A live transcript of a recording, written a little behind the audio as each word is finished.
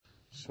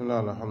بسم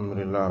الله الحمد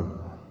لله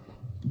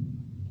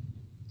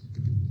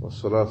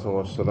والصلاة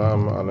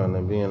والسلام على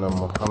نبينا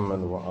محمد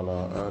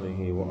وعلى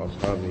آله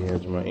وأصحابه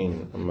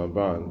أجمعين أما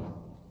بعد.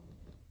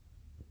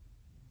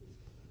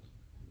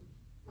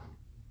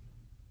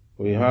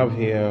 We have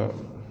here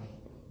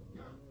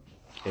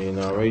a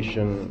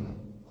narration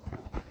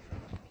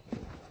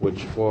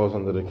which falls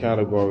under the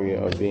category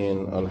of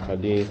being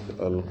al-hadith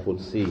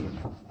al-Qudsi,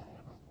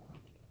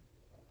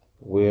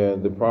 where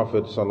the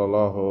Prophet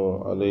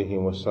sallallahu alaihi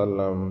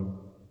wasallam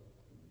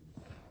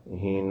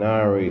he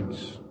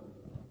narrates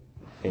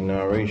a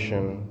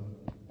narration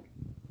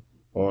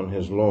on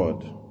his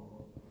Lord.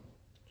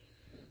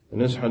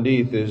 And this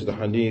hadith is the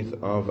hadith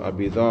of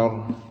Abi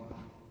Dhar,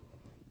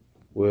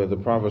 where the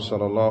Prophet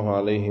sallallahu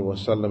alaihi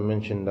wasallam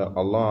mentioned that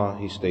Allah,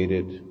 he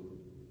stated,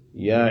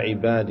 Ya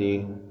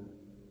ibadi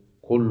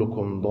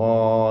kullukum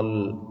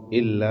dal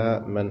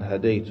illa man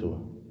hadaytu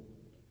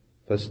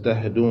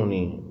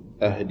fastahduni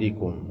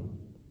ahdikum.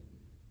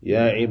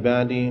 Ya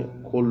ibadi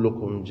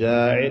kullukum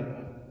ja'i'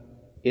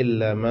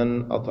 إلا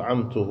من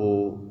أطعمته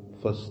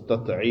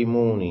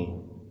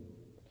فاستطعموني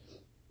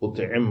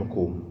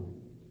أطعمكم.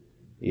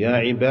 يا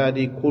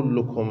عبادي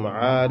كلكم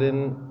عار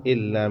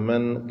إلا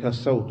من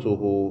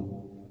كسوته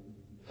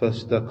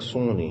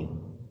فاستكسوني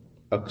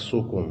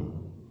أكسكم.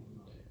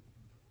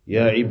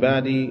 يا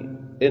عبادي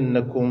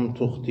إنكم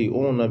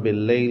تخطئون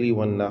بالليل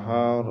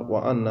والنهار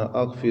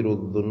وأنا أغفر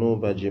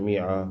الذنوب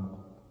جميعا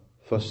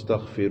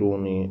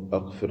فاستغفروني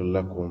أغفر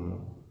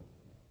لكم.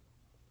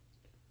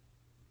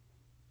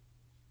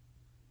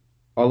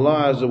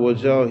 Allah Azza wa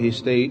Jal, he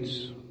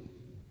states,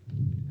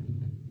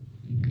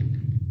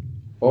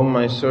 O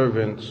my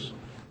servants,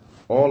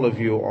 all of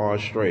you are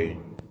astray,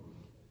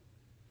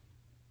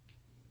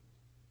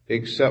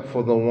 except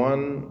for the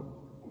one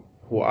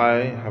who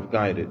I have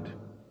guided.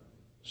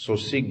 So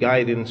seek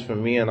guidance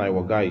from me and I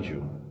will guide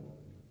you.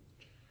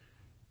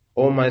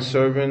 O my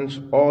servants,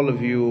 all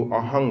of you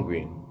are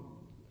hungry,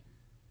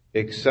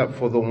 except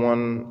for the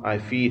one I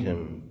feed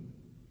him.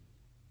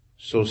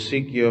 So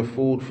seek your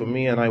food for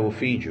me and I will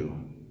feed you.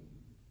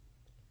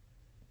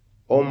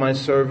 O my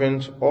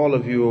servants, all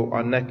of you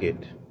are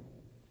naked,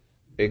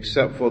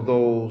 except for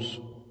those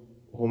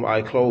whom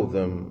I clothe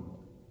them,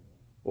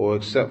 or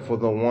except for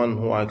the one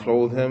who I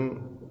clothe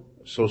him.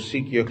 So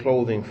seek your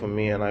clothing for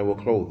me and I will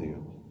clothe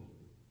you.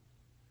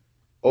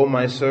 O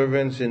my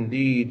servants,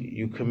 indeed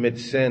you commit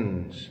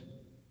sins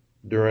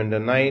during the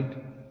night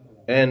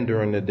and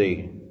during the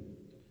day,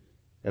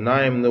 and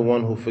I am the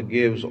one who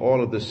forgives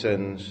all of the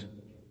sins.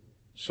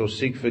 So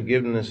seek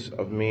forgiveness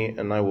of me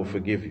and I will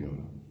forgive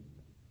you.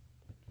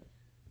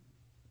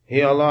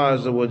 Here Allah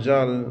Azza wa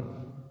Jal,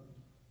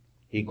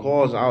 he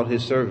calls out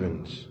his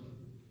servants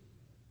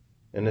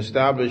and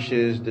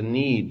establishes the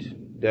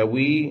need that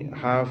we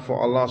have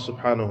for Allah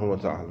subhanahu wa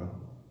ta'ala.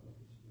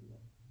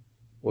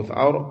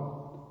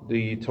 Without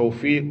the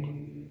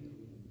tawfiq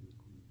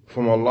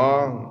from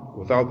Allah,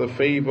 without the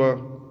favor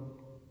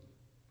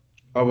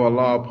of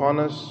Allah upon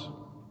us,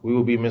 we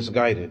will be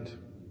misguided.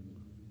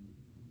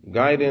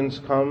 Guidance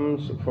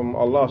comes from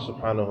Allah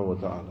subhanahu wa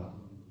ta'ala.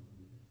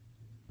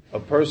 A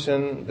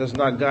person does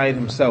not guide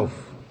himself.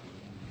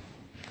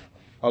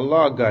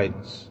 Allah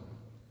guides.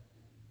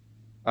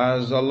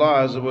 As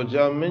Allah Azza wa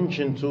Jal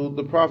mentioned to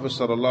the Prophet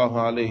sallallahu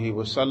alaihi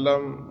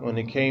wasallam when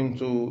he came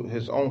to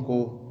his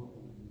uncle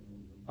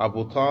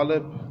Abu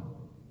Talib,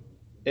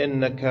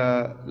 إِنَّكَ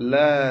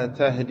لَا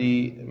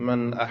تَهْدِي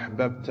مَنْ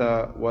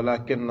أَحْبَبْتَ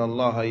وَلَكِنَّ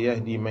اللَّهَ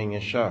يَهْدِي مَنْ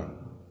يَشَاءُ.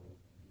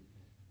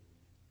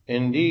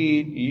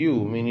 Indeed,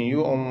 you, meaning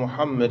you, O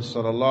Muhammad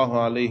sallallahu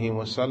alaihi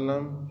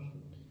wasallam,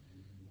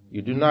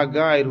 you do not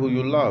guide who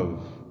you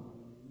love,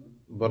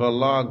 but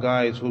Allah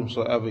guides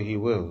whomsoever He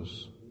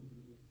wills.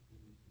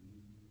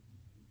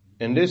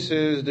 And this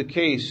is the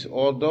case,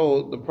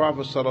 although the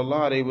Prophet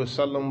sallallahu alaihi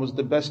wasallam was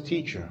the best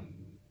teacher.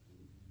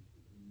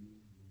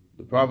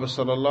 The Prophet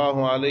sallallahu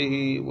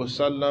alaihi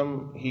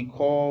wasallam, he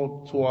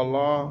called to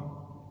Allah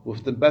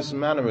with the best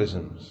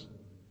mannerisms.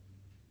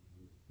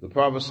 The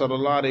Prophet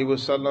sallallahu alaihi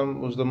wasallam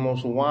was the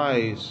most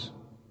wise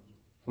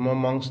from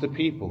amongst the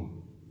people,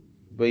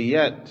 but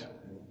yet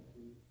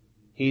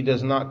he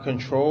does not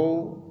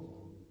control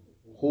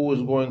who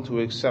is going to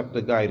accept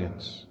the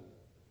guidance.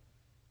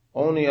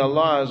 Only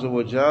Allah Azza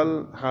wa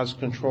Jal has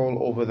control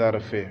over that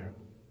affair.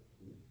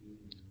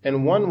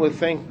 And one would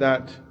think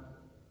that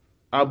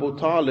Abu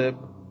Talib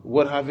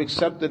would have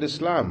accepted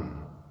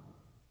Islam,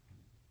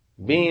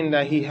 being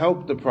that he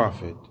helped the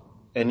Prophet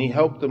and he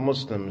helped the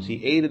Muslims,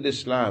 he aided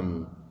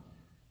Islam.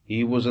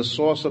 He was a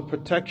source of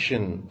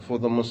protection for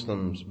the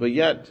Muslims. But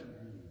yet,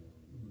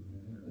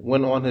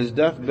 when on his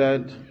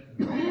deathbed,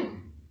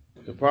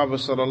 the Prophet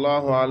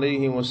sallallahu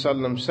alaihi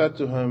wasallam said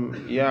to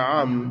him,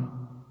 Ya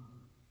Am,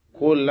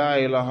 Qul la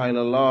ilaha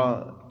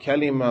illallah,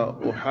 kalima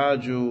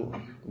uhaju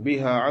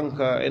biha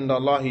anka inda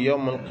Allahi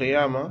yawm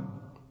al-qiyamah.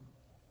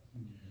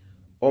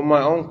 O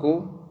my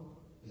uncle,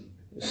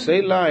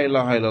 say la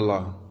ilaha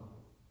illallah,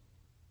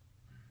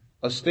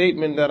 a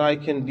statement that I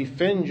can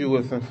defend you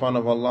with in front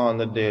of Allah on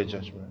the Day of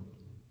Judgment.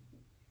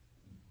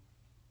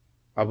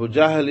 Abu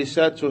Jahl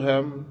said to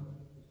him,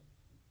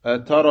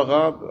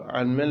 أترغب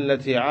عن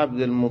ملة عبد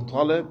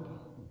المطلب.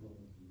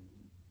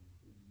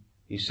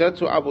 He said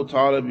to Abu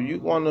Talib, you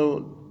want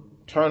to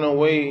turn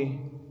away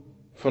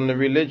from the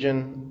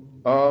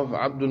religion of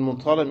Abdul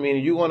Muttalib,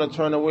 meaning you want to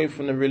turn away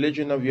from the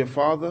religion of your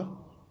father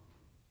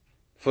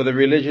for the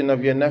religion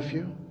of your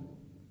nephew?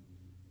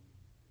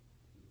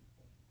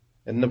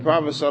 And the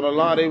Prophet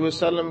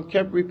ﷺ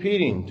kept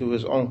repeating to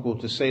his uncle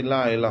to say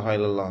La ilaha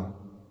illallah,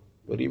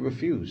 but he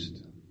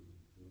refused.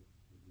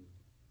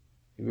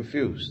 He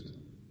refused.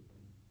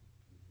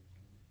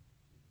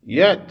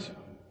 Yet,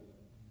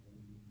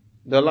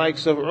 the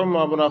likes of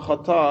Umar ibn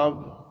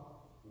al-Khattab,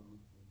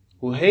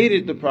 who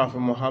hated the Prophet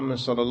Muhammad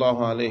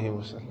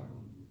ﷺ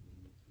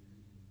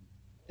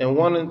and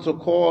wanted to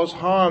cause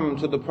harm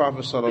to the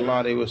Prophet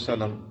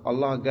ﷺ,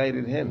 Allah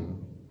guided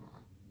him.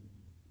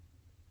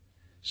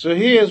 So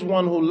here's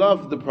one who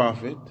loved the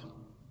Prophet,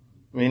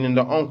 meaning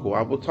the uncle,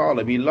 Abu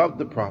Talib. He loved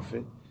the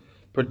Prophet,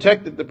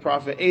 protected the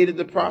Prophet, aided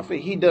the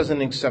Prophet. He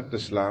doesn't accept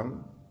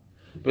Islam.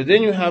 But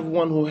then you have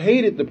one who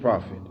hated the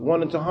Prophet,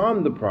 wanted to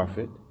harm the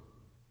Prophet,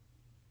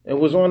 and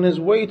was on his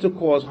way to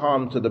cause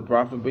harm to the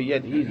Prophet, but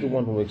yet he's the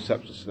one who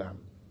accepts Islam.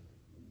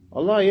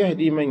 Allah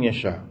yahdi man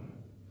yasha.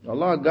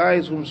 Allah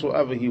guides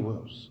whomsoever He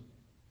wills.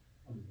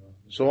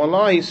 So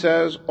Allah, He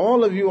says,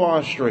 all of you are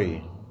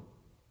astray.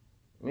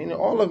 Meaning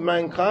all of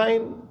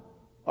mankind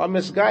are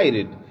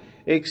misguided,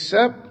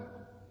 except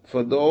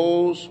for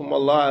those whom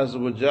Allah Azza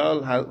wa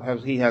Jal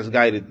He has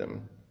guided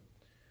them.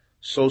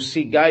 So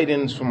seek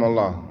guidance from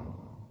Allah.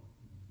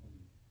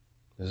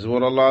 This is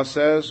what Allah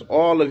says.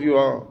 All of you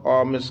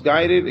are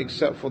misguided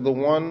except for the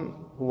one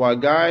who I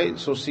guide.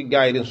 So seek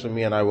guidance from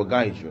me and I will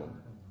guide you.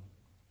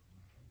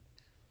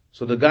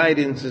 So the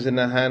guidance is in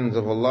the hands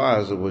of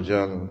Allah Azza wa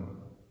Jal.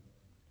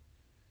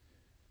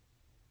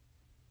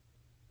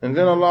 And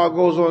then Allah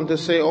goes on to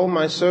say, "O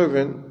my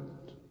servant,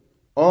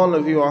 all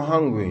of you are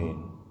hungry,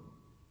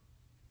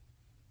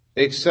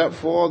 except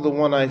for the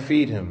one I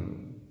feed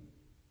him.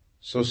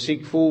 So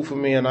seek food for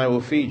me and I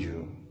will feed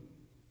you."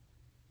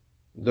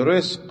 The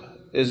rizq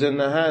is in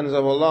the hands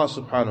of Allah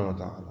subhanahu wa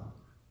ta'ala.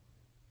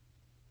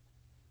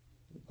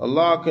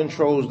 Allah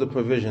controls the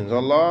provisions.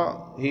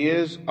 Allah, He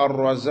is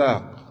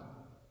Ar-Razaq.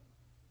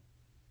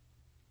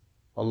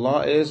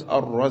 Allah is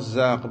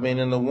Ar-Razzaq,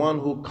 meaning the one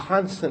who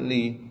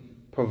constantly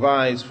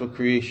provides for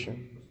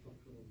creation.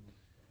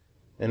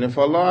 And if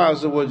Allah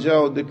Azza wa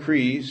Jal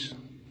decrees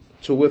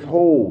to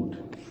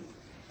withhold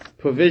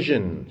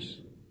provisions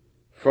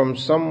from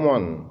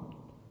someone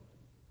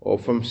or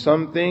from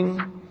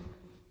something,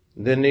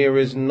 then there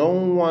is no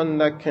one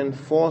that can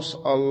force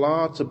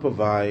Allah to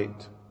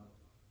provide.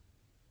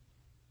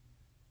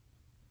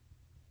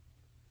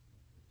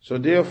 So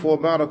therefore,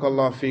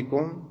 barakallahu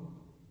feekum,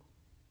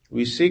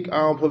 we seek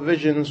our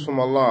provisions from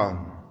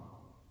Allah,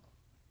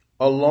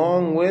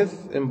 along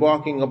with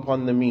embarking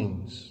upon the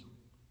means.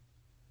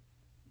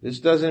 This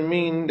doesn't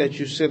mean that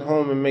you sit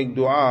home and make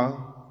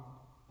dua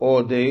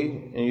all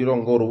day and you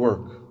don't go to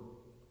work.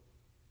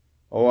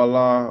 Oh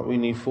Allah, we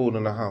need food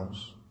in the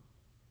house.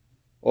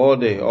 All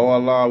day, oh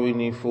Allah, we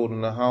need food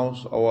in the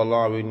house. Oh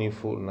Allah, we need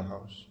food in the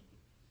house.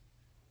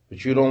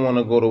 But you don't want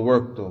to go to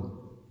work though,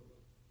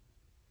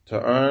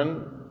 to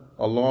earn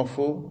a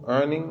lawful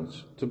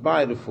earnings to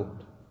buy the food.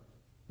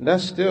 And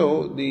that's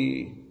still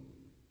the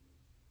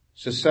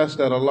success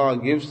that Allah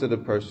gives to the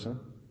person.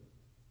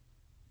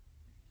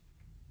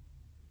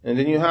 And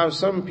then you have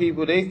some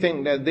people, they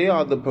think that they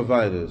are the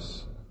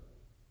providers.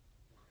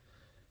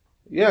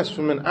 Yes,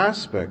 from an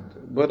aspect.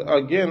 But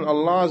again,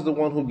 Allah is the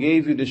one who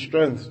gave you the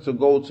strength to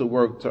go to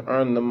work, to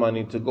earn the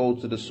money, to go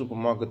to the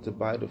supermarket to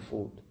buy the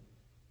food.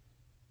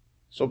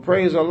 So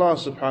praise Allah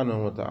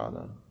subhanahu wa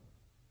ta'ala.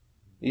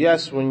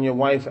 Yes, when your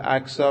wife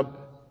acts up,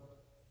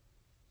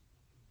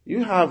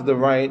 you have the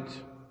right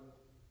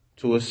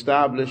to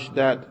establish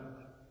that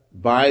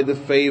by the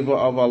favor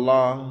of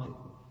Allah,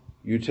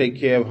 you take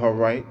care of her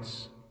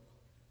rights.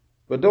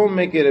 But don't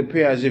make it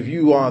appear as if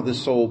you are the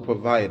sole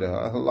provider.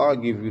 Allah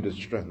give you the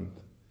strength.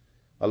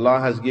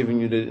 Allah has given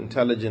you the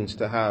intelligence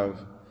to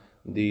have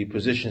the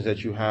positions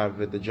that you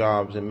have at the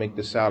jobs and make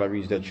the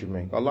salaries that you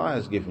make. Allah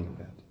has given you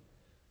that.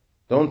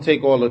 Don't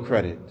take all the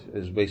credit,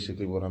 is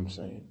basically what I'm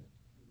saying.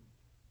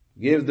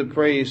 Give the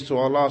praise to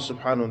Allah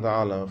subhanahu wa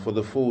ta'ala for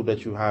the food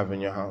that you have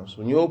in your house.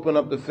 When you open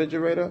up the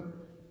refrigerator,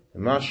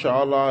 and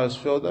mashallah is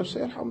filled up,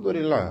 say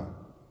alhamdulillah.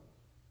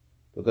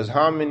 Because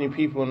how many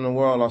people in the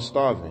world are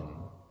starving?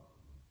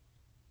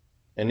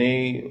 And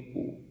they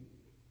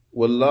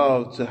would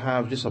love to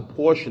have just a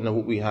portion of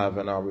what we have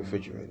in our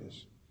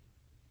refrigerators.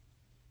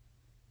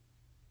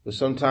 But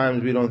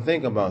sometimes we don't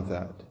think about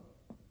that.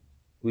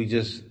 We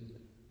just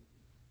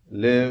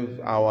live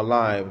our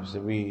lives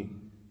and we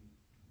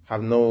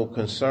have no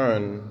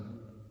concern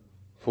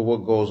for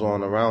what goes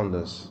on around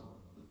us.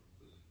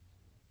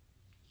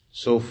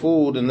 So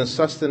food and the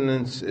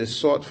sustenance is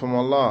sought from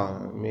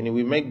Allah, meaning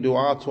we make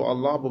dua to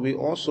Allah, but we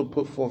also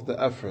put forth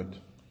the effort.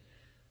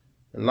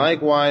 And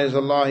likewise,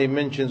 Allah, He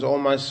mentions, "O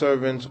my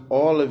servants,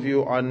 all of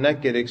you are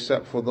naked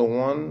except for the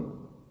one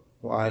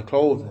who I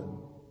clothe him."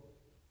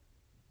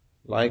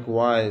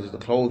 Likewise, the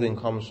clothing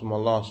comes from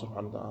Allah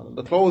subhanahu wa ta'ala.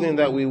 The clothing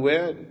that we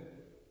wear,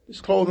 this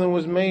clothing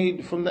was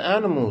made from the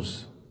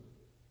animals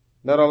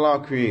that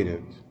Allah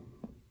created.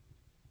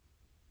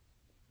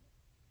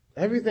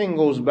 Everything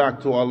goes back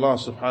to Allah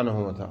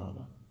subhanahu wa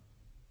ta'ala.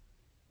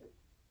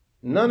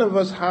 None of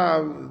us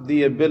have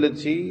the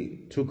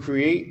ability to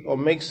create or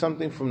make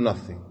something from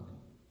nothing.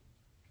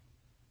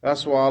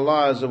 That's why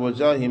Allah Azza wa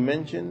Jalla, He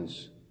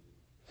mentions,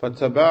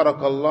 فَتَبَارَكَ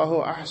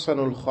اللَّهُ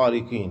أَحْسَنُ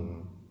الْخَالِقِينَ.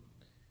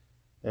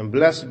 And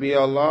blessed be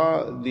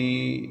Allah,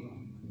 the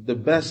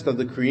best of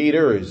the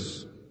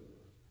creators.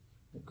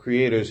 The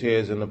creators here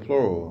is in the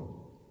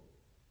plural.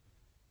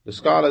 The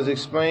scholars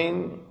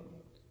explain,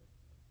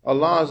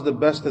 Allah is the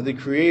best of the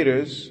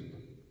creators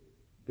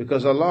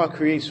because Allah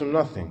creates from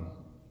nothing.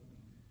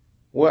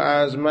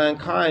 Whereas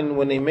mankind,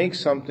 when they make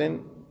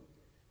something,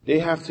 they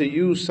have to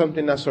use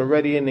something that's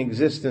already in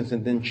existence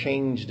and then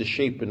change the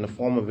shape and the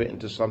form of it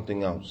into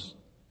something else.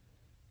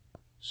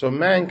 So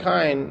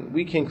mankind,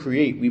 we can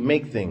create, we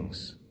make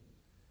things.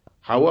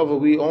 However,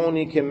 we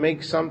only can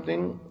make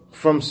something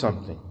from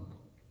something.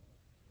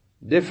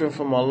 Different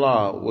from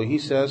Allah, where He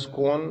says,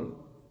 kun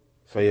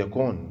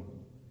fayakun.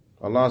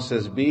 Allah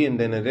says, be, and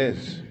then it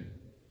is.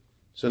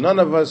 So none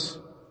of us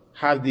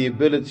have the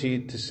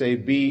ability to say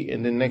be,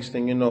 and the next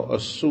thing you know, a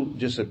suit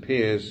just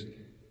appears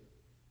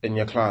in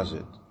your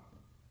closet.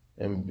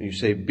 And you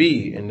say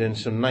be, and then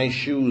some nice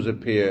shoes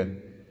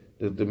appear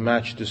to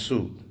match the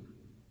suit.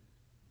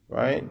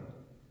 Right?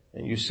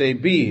 And you say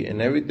be,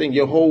 and everything,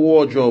 your whole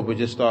wardrobe, it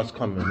just starts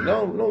coming.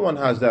 No one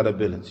has that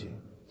ability.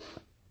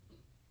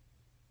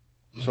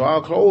 So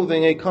our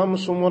clothing, it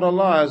comes from what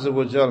Allah Azza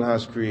wa Jal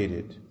has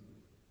created.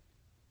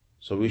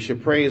 So we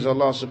should praise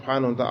Allah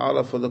subhanahu wa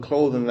ta'ala for the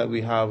clothing that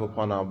we have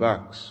upon our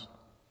backs.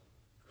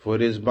 For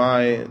it is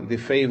by the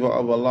favor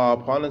of Allah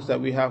upon us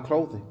that we have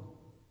clothing.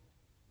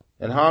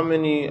 And how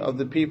many of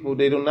the people,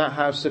 they do not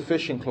have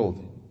sufficient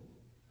clothing?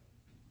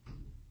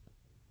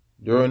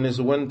 During this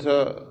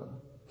winter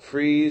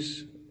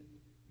freeze,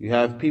 you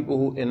have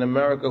people in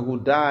America who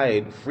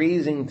died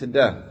freezing to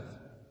death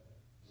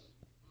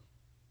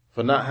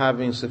for not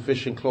having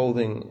sufficient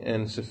clothing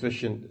and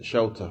sufficient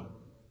shelter.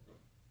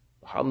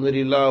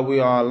 Alhamdulillah, we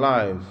are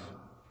alive.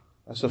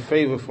 That's a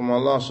favor from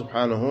Allah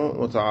subhanahu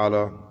wa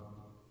ta'ala.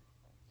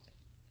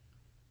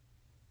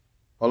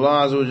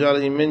 Allah Azza wa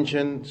Jalla, He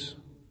mentioned,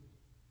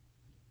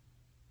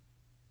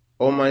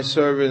 O my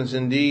servants,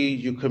 indeed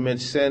you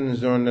commit sins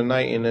during the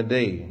night and the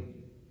day,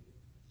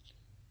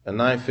 and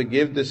I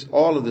forgive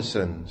all of the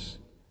sins.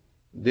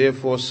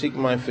 Therefore seek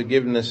my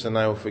forgiveness and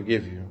I will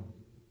forgive you.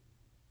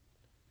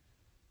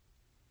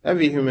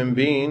 Every human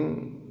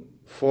being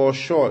falls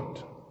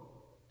short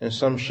in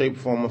some shape,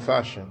 form, or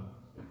fashion.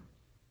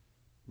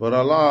 But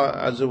Allah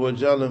Azza wa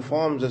Jalla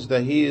informs us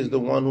that He is the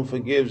one who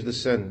forgives the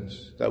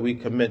sins that we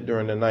commit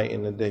during the night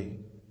and the day.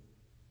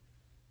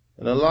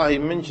 And Allah, He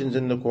mentions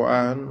in the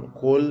Quran,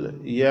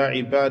 قُلْ يَا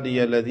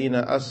عِبَادِيَ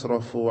الَّذِينَ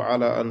أَسْرَفُوا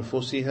عَلَى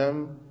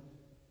أَنفُسِهِمْ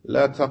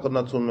لَا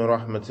تَقْنَطُوا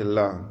مِنْ رَحْمَةِ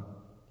اللَّهِ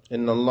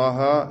إِنَّ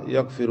اللَّهَ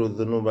يَغْفِرُ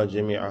الذُّنُوبَ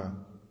جَمِيعًا.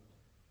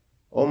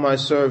 O my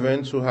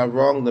servants who have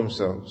wronged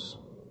themselves.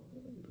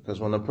 Because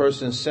when a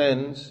person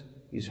sins,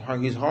 he's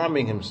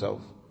harming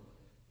himself.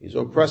 He's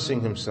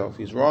oppressing himself.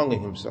 He's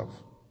wronging himself.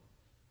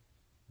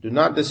 Do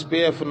not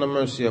despair from the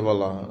mercy of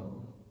Allah.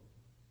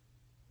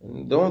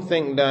 And don't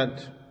think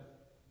that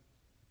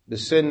the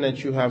sin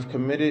that you have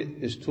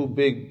committed is too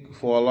big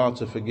for Allah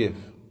to forgive.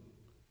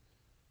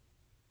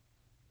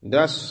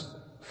 That's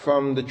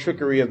from the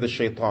trickery of the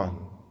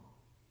shaitan.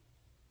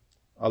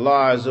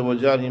 Allah Azza wa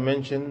Jalla, He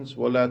mentions,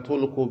 وَلَا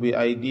تُلْقُوا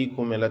بِأَيْدِيكُمْ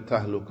إِلَى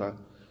التَّهْلُكَةِ.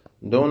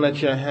 Don't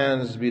let your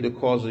hands be the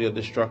cause of your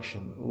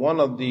destruction. One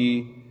of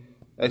the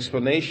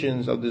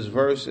explanations of this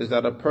verse is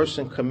that a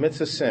person commits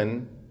a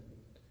sin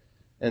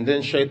and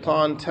then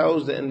shaitan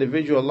tells the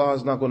individual, Allah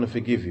is not going to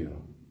forgive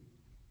you.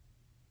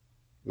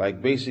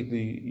 Like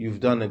basically, you've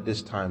done it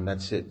this time,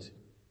 that's it.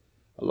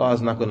 Allah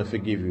is not going to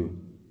forgive you.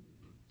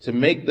 To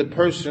make the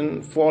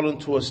person fall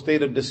into a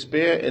state of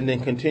despair and then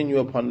continue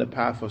upon the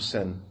path of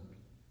sin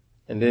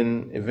and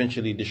then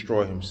eventually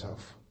destroy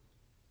himself.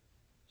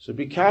 So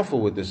be careful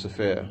with this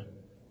affair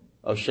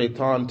of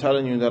shaitan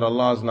telling you that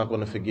Allah is not going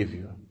to forgive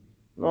you.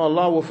 No,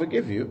 Allah will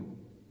forgive you,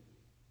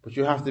 but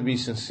you have to be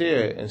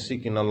sincere in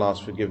seeking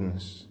Allah's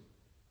forgiveness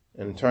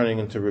and turning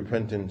into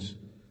repentance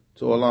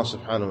to Allah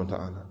subhanahu wa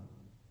ta'ala.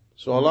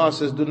 So Allah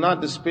says, do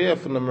not despair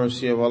from the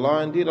mercy of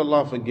Allah. Indeed,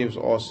 Allah forgives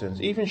all sins,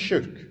 even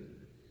shirk.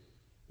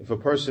 If a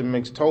person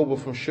makes tawbah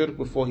from shirk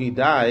before he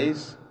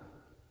dies,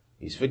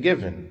 he's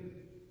forgiven.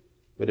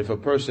 But if a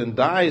person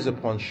dies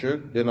upon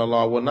shirk, then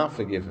Allah will not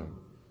forgive him.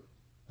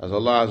 As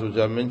Allah Azza wa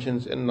Jalla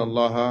mentions, إِنَّ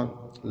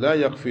اللَّهَ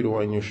لَا يَغْفِرُ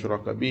أَن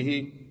يُشْرَكَ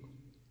بِهِ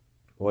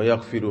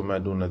وَيَغْفِرُ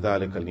مَا دُونَ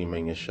ذَلِكَ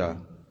لِمَن يَشَاءُ.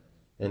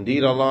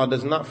 Indeed, Allah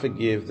does not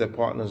forgive that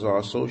partners are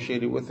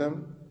associated with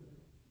Him,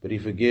 but He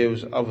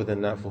forgives other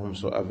than that for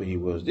whomsoever He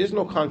wills. There's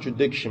no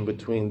contradiction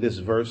between this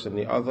verse and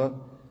the other,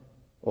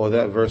 or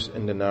that verse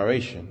in the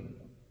narration.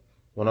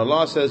 When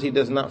Allah says He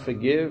does not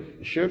forgive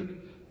shirk,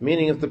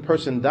 meaning if the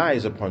person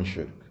dies upon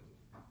shirk,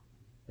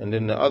 And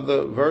in the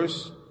other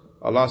verse,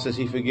 Allah says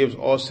He forgives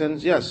all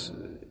sins. Yes,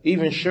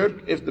 even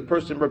shirk if the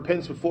person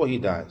repents before he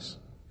dies.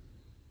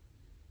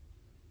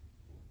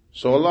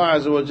 So Allah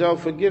Azza wa Jal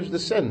forgives the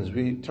sins.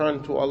 We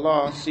turn to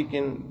Allah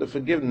seeking the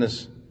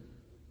forgiveness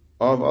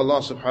of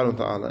Allah subhanahu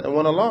wa ta'ala. And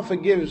when Allah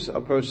forgives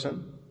a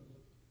person,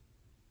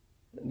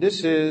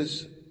 this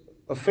is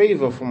a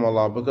favor from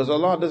Allah, because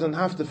Allah doesn't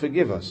have to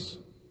forgive us.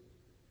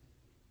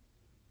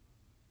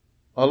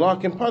 Allah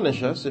can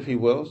punish us if He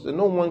wills, and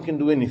no one can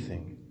do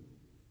anything.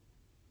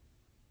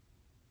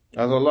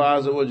 As Allah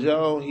Azza wa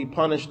Jal, He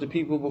punished the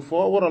people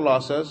before. What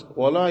Allah says,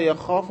 وَلَا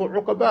يَخَافُ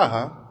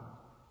عُقَبَاهَا.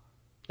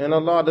 And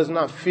Allah does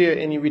not fear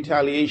any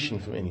retaliation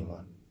from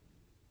anyone.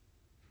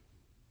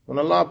 When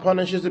Allah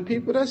punishes the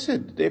people, that's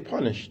it. They're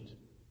punished.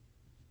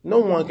 No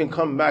one can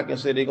come back and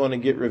say they're going to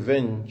get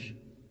revenge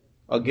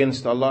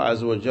against Allah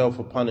Azza wa Jal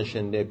for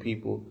punishing their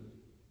people.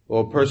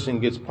 Or a person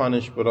gets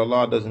punished, but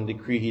Allah doesn't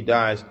decree he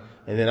dies,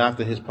 and then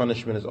after his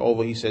punishment is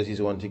over, he says he's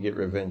going to get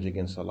revenge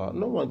against Allah.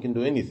 No one can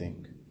do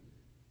anything.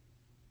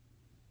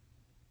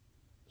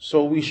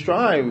 So we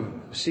strive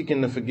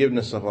seeking the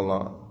forgiveness of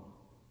Allah.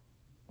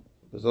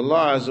 Because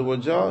Allah Azza wa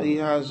Jal, He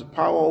has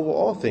power over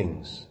all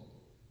things.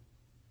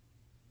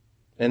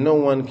 And no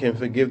one can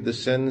forgive the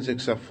sins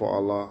except for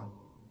Allah.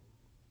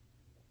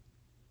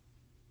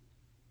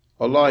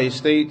 Allah, He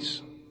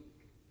states,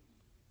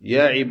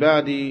 Ya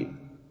ibadi,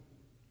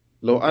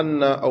 لو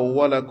أن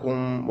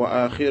أولكم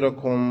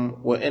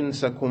وآخركم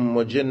وإنسكم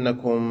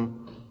وجنكم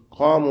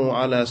قاموا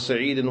على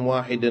سعيد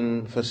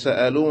واحد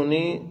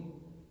فسألوني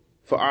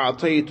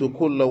فأعطيت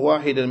كل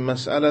واحد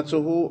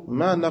مسألته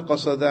ما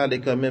نقص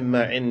ذلك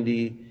مما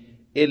عندي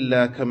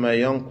إلا كما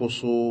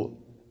ينقص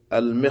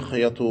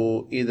المخيط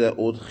إذا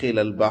أدخل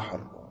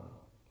البحر.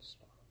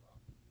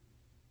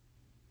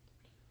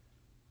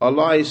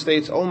 Allah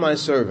states, O my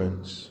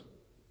servants,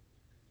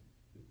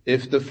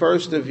 if the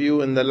first of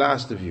you and the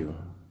last of you,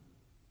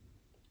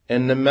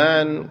 and the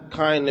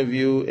mankind of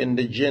you and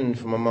the jinn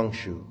from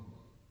amongst you,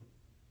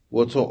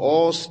 were to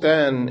all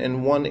stand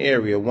in one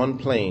area, one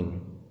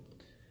plain,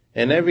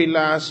 and every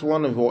last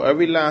one of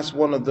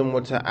them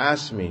were to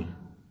ask me,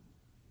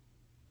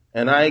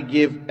 and I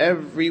give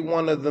every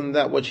one of them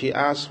that which he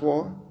asked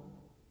for,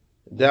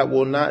 that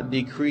will not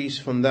decrease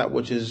from that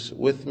which is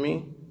with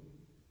me,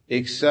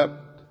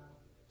 except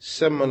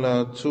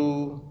similar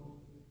to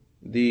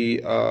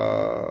the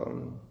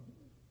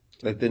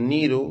like the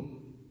needle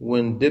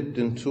when dipped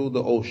into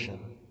the ocean.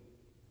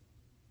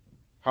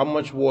 How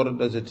much water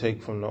does it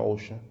take from the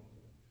ocean?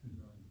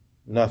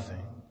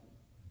 Nothing.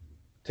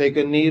 Take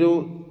a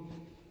needle,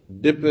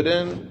 dip it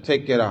in,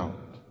 take it out.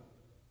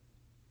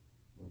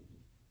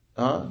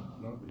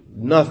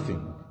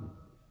 Nothing.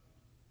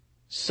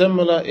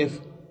 Similar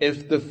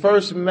if the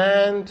first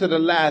man to the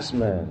last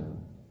man,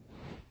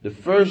 the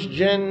first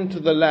jinn to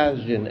the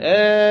last jinn,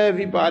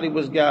 everybody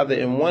was gathered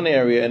in one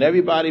area and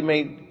everybody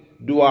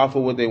made dua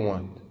for what they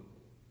want.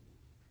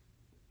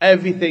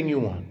 Everything you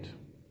want.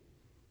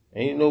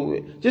 And you know,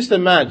 just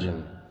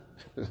imagine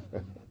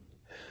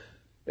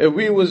if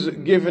we was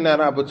given that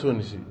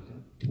opportunity.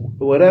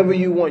 Whatever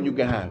you want, you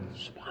can have.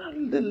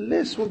 The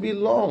list would be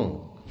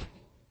long.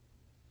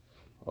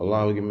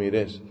 Allah will give me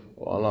this.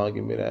 Oh, Allah will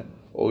give me that.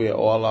 Oh yeah,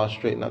 oh Allah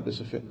straighten out this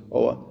affair.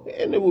 Oh,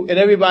 and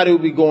everybody will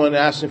be going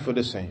asking for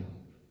the same.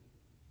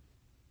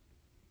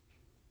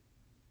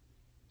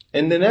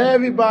 And then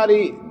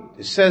everybody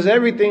says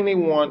everything they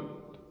want,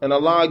 and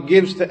Allah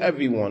gives to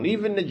everyone,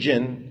 even the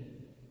jinn,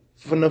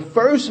 from the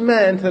first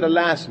man to the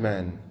last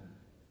man.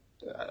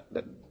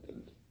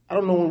 I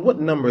don't know what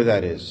number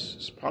that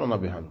is. SubhanAllah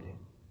bihamdi.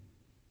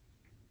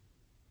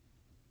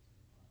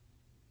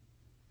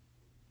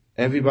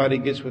 Everybody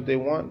gets what they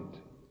want.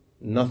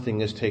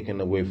 Nothing is taken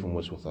away from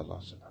what's with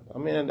Allah. I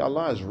mean,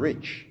 Allah is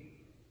rich.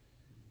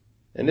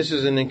 And this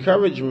is an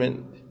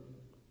encouragement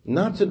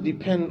not to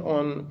depend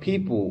on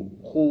people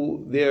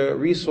who their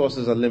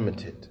resources are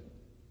limited.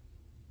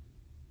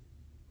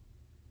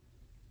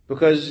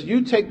 Because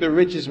you take the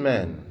richest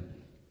man,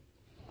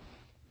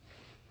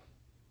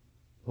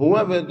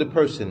 whoever the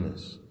person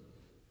is,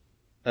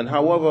 and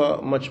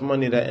however much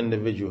money that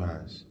individual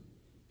has,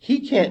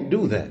 he can't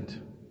do that.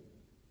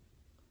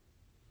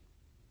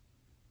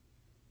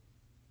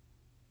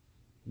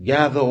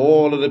 Gather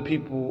all of the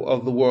people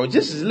of the world,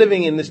 just as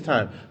living in this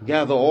time,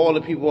 gather all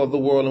the people of the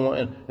world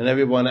and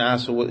everyone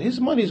asks for what,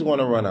 his money's going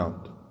to run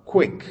out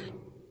quick.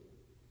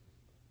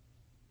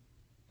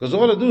 Because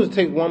all to do is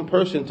take one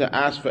person to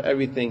ask for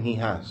everything he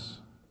has.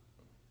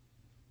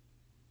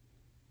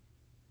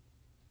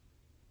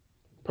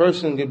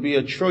 Person could be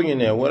a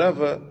trillionaire,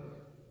 whatever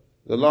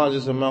the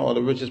largest amount or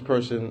the richest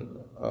person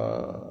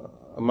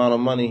amount of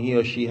money he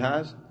or she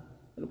has.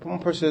 And one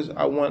person says,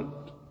 I want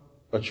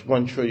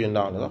 $1 trillion.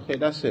 Okay,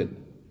 that's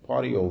it.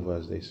 Party over,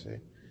 as they say.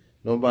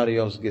 Nobody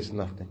else gets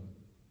nothing.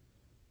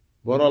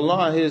 But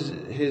Allah,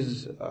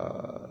 His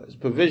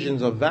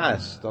provisions are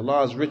vast.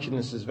 Allah's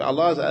richness is vast.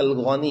 Allah's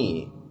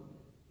al-Ghani,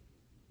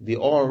 the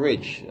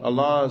all-rich.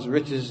 Allah's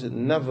riches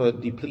never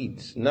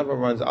depletes, never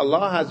runs.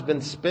 Allah has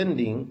been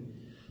spending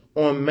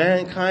on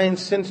mankind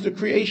since the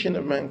creation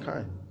of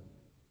mankind.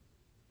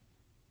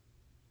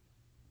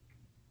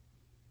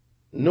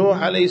 Nuh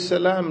alayhi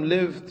salam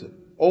lived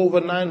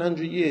over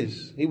 900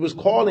 years. He was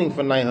calling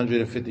for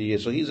 950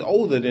 years, so he's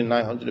older than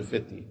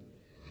 950.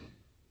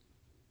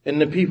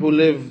 And the people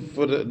lived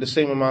for the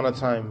same amount of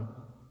time.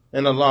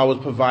 And Allah was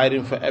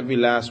providing for every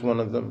last one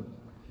of them.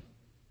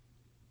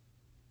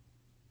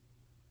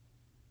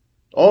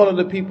 All of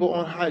the people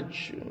on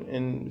Hajj,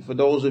 and for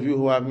those of you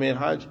who have made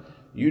Hajj,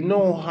 you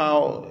know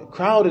how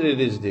crowded it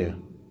is there.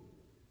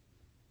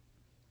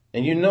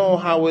 And you know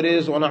how it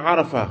is on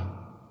Arafah.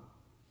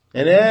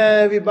 And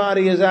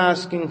everybody is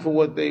asking for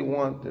what they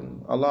want,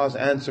 and Allah is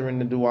answering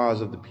the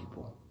du'as of the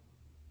people.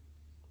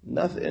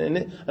 Nothing,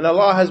 and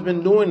Allah has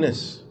been doing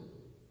this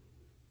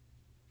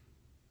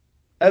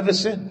ever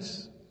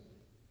since.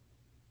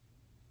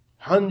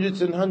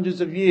 Hundreds and hundreds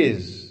of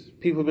years,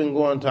 people have been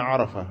going to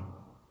Arafah,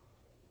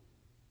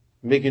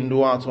 making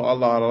dua to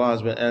Allah, and Allah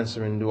has been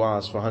answering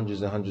du'as for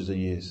hundreds and hundreds of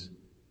years.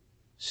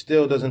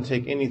 Still doesn't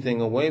take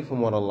anything away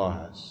from what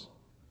Allah has.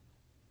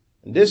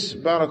 This,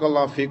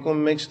 barakallahu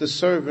fikum, makes the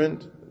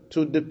servant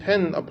to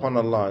depend upon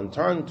Allah and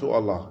turn to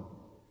Allah.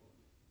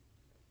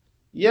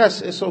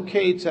 Yes, it's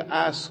okay to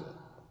ask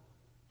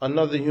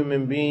another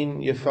human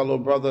being, your fellow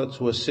brother,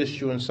 to assist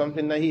you in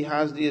something that he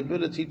has the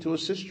ability to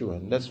assist you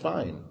in. That's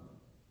fine.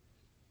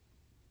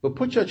 But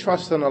put your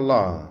trust in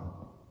Allah,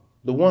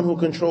 the one who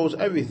controls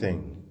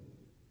everything.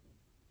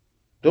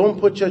 Don't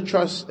put your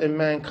trust in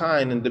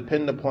mankind and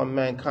depend upon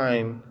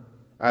mankind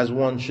as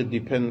one should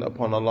depend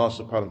upon Allah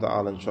subhanahu wa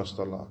ta'ala and trust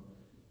Allah.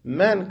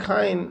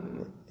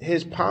 Mankind,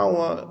 his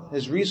power,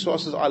 his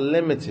resources are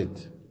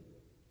limited.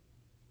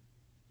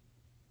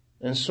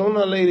 And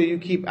sooner or later you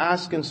keep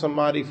asking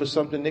somebody for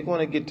something, they're going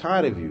to get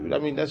tired of you. I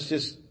mean, that's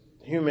just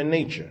human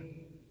nature.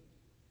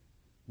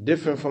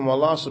 Different from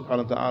Allah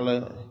subhanahu wa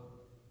ta'ala.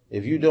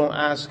 If you don't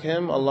ask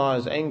Him, Allah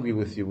is angry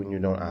with you when you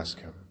don't ask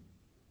Him.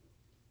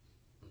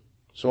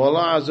 So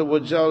Allah Azza wa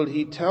Jal,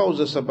 He tells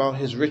us about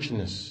His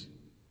richness.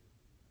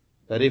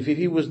 That if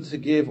He was to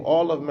give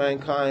all of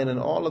mankind and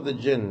all of the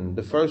jinn,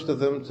 the first of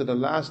them to the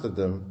last of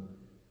them,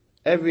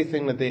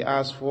 everything that they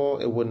ask for,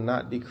 it would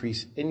not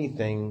decrease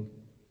anything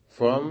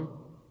from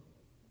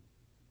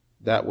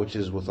that which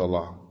is with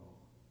Allah.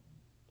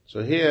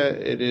 So here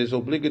it is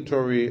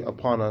obligatory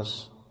upon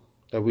us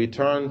that we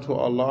turn to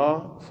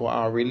Allah for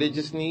our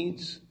religious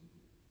needs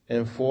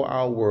and for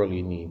our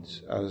worldly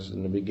needs. As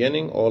in the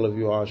beginning, all of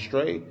you are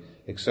astray,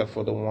 except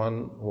for the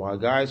one who are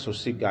guides, so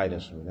seek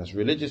guidance from me. That's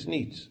religious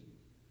needs.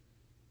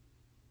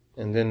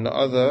 And then the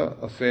other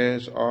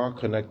affairs are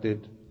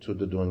connected to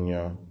the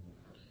dunya.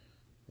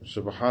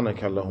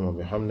 Subhanaka Allahumma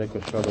bihamdika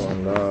ashhadu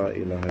an la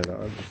ilaha illa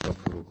anta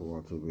astaghfiruka wa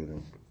atubu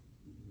ilayk.